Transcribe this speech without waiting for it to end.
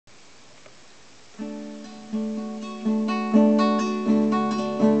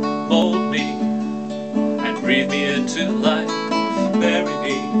to life. Bury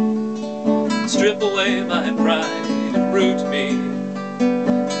me, strip away my pride, and root me,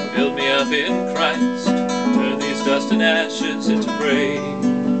 build me up in Christ. Turn these dust and ashes into praise.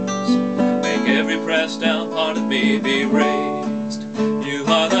 Make every pressed down part of me be raised. You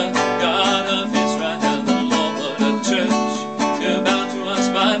are the God of Israel, the Lord of the church. You're bound to us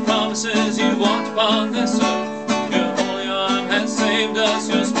by promises you walked upon this earth. Your holy arm has saved us,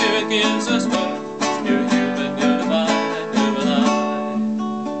 your spirit gives us birth. You're human, you're divine, and you're alive.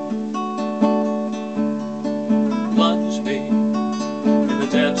 Plunge me in the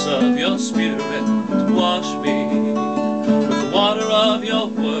depths of your spirit. Wash me with the water of your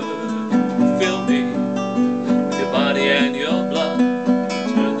word. Fill me with your body and your blood.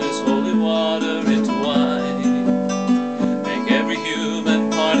 Turn this holy water into wine. Make every human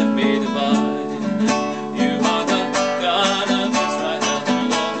part of me divine. You are the God of Israel, the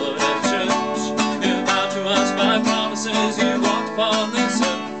Lord of the church. You're bound to us by promises you walked upon this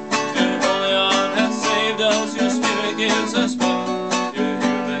earth. Your holy arm has saved us, your spirit gives us birth.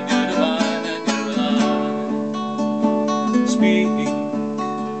 Speak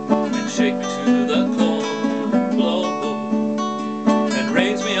and shake me to the cold, blow and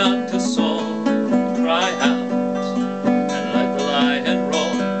raise me up to soar. Cry out and let the lion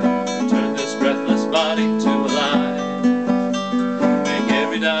roar. Turn this breathless body to alive. Make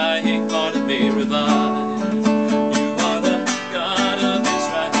every dying part of me revive. You are the God of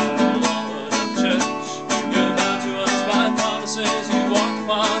Israel, the Lord of the church. You're bound to us by promises you walked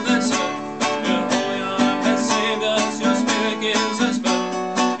upon this earth. Gives us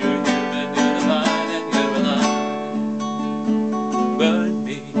birth. You're human, you're divine, and you're alive. Burn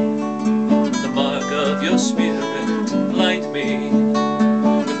me with the mark of your spirit. Light me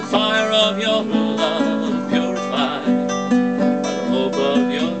with the fire of your love. Purify by the hope of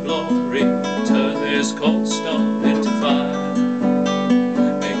your glory. Turn this cold stone into fire.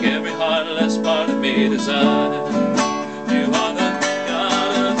 Make every heartless part of me desire. You are the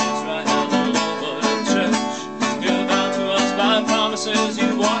God of Israel, the Lord of the church. You're bound to us by promises